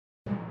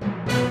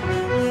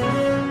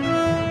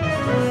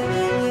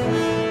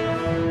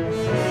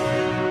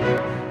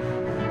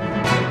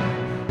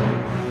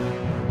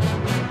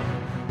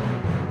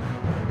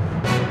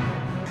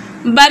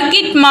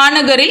பர்கிட்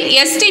மாநகரில்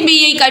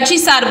SDPI கட்சி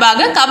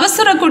சார்பாக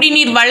கபசுர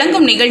குடிநீர்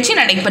வழங்கும் நிகழ்ச்சி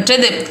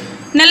நடைபெற்றது.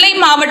 நெல்லை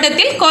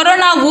மாவட்டத்தில்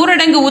கொரோனா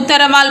ஊரடங்கு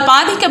உத்தரவால்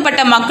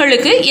பாதிக்கப்பட்ட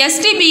மக்களுக்கு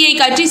SDPI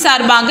கட்சி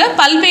சார்பாக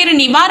பல்வேறு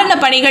நிவாரண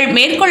பணிகள்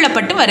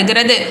மேற்கொள்ளப்பட்டு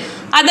வருகிறது.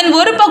 அதன்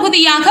ஒரு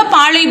பகுதியாக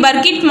பாளை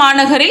பர்கிட்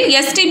மாநகரில்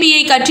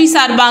SDPI கட்சி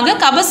சார்பாக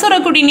கபசுர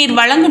குடிநீர்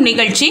வழங்கும்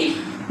நிகழ்ச்சி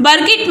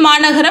பர்கிட்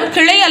மாநகரம்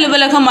கிளை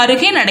அலுவலகம்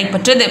அருகே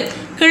நடைபெற்றது.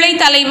 கிளை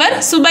தலைவர்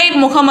சுபைர்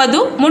முகமது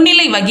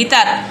முன்னிலை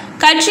வகித்தார்.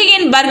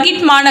 கட்சியின்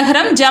பர்கிட்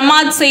மாநகரம்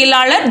ஜமாத்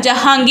செயலாளர்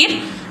ஜஹாங்கீர்,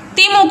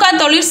 திமுக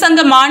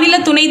தொழிற்சங்க மாநில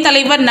துணைத்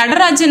தலைவர்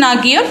நடராஜன்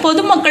ஆகியோர்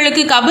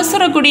பொதுமக்களுக்கு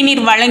கபசுர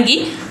குடிநீர் வழங்கி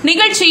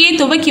நிகழ்ச்சியை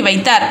துவக்கி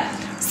வைத்தார்.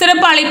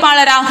 சிறப்பு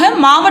அழைப்பாளராக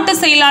மாவட்ட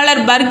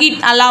செயலாளர் பர்கிட்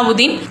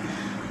அலாவுதீன்,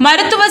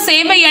 மருத்துவ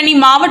சேவை அணி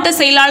மாவட்ட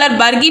செயலாளர்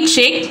பர்கிட்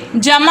ஷேக்,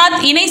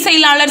 ஜமாத் இணை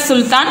செயலாளர்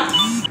சுல்தான்,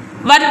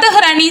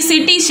 வர்த்தகர் அணி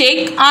சிட்டி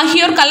ஷேக்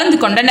ஆகியோர் கலந்து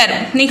கொண்டனர்.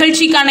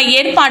 நிகழ்ச்சிக்கான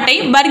ஏற்பாட்டை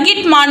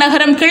பர்கிட்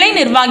மாநகரம் கிளை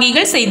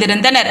நிர்வாகிகள்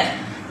செய்திருந்தனர்.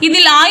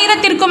 இதில்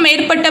 1000க்கும்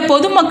மேற்பட்ட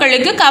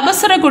பொதுமக்களுக்கு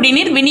கபசுர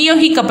குடிநீர்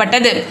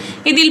விநியோகிக்கப்பட்டது.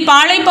 இதில்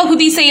பாளை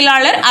பகுதி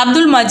செயலாளர்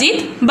அப்துல்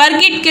மஜீத்,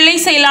 பர்கிட் கிளை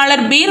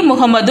செயலாளர் பீர்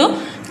முகமது,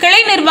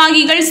 கிளை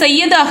நிர்வாகிகள்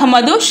சையது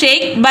அகமது,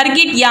 ஷேக்,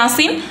 பர்கிட்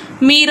யாசின்,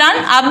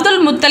 மீரான்,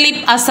 அப்துல்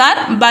முத்தலிப்,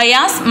 அசார்,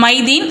 பயாஸ்,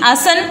 மைதீன்,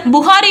 அசன்,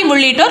 புகாரி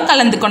உள்ளிட்டோர்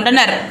கலந்து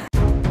கொண்டனர்.